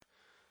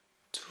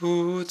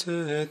Tout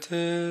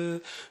était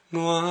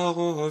noir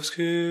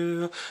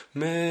obscur,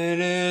 mais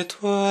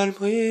l'étoile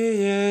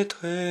brillait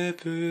très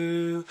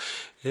pure.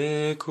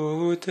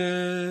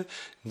 Écoutez,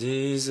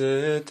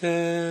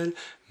 disait-elle,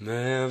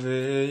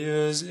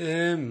 merveilleuse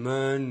est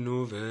ma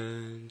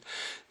nouvelle.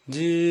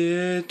 Dis,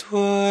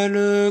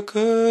 étoile,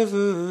 que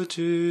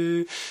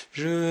veux-tu?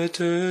 Je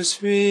te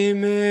suis,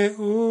 mais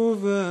où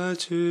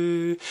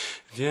vas-tu?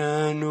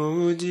 Viens,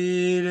 nous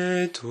dit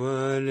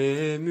l'étoile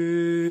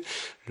émue,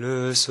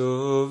 le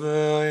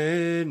Sauveur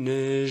est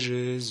né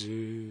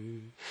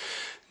Jésus.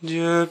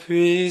 Dieu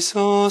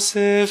puissant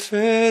s'est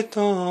fait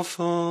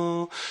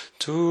enfant,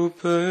 tout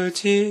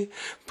petit,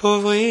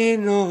 pauvre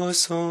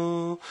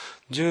innocent.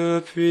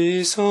 Dieu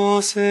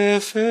puissant s'est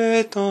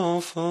fait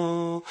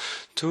enfant,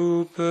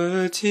 tout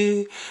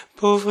petit,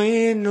 pauvre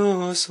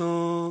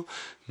innocent.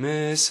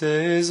 Mais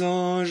ses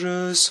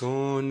anges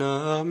sont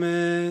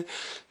armés,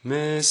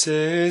 mais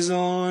ses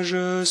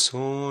anges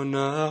sont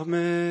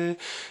armés,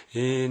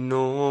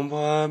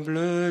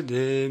 innombrables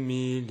des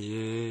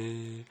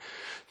milliers.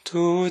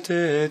 Tout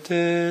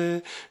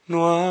était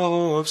noir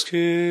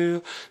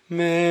obscur,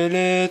 mais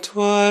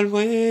l'étoile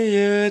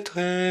brillait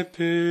très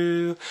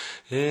pure.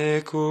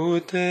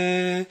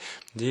 Écoutez,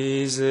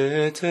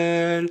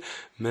 disait-elle,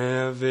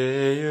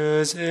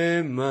 merveilleuse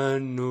est ma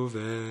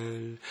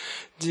nouvelle.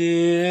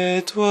 Dis,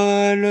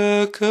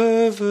 étoile,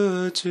 que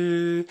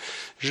veux-tu?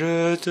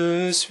 Je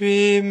te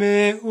suis,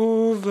 mais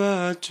où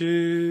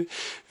vas-tu?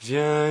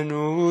 Viens,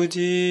 nous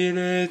dit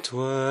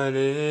l'étoile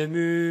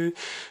émue,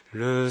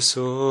 le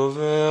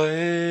Sauveur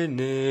est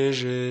né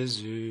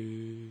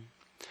Jésus.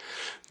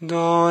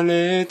 Dans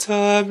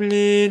l'étable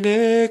il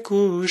est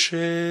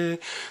couché,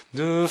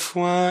 de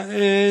foin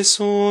et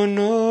son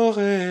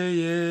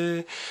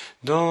oreiller.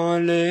 Dans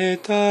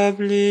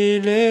l'étable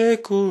il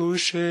est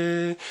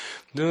couché,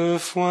 de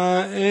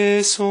foin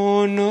et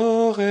son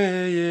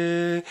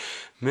oreiller.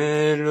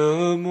 Mais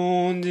le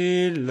monde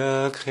il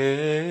l'a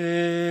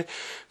créé,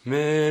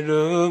 mais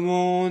le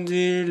monde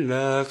il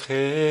l'a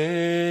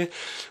créé.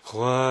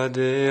 Roi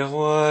des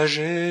rois,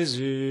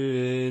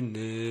 Jésus est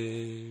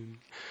né.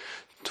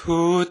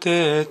 Tout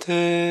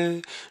était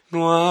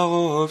noir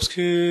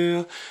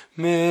obscur,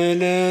 mais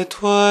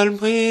l'étoile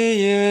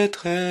brillait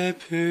très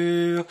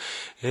pure.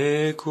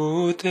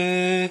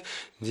 Écoutez,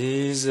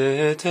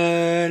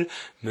 disait-elle,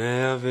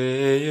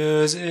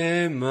 merveilleuse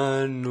est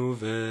ma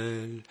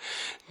nouvelle.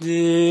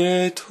 Dis,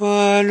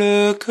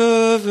 étoile,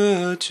 que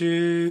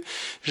veux-tu?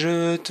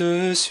 Je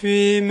te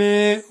suis,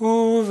 mais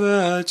où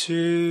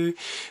vas-tu?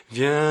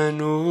 Viens,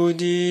 nous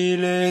dit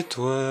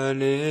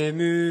l'étoile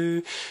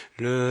émue,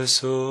 le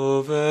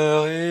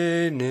Sauveur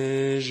est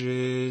né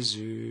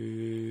Jésus.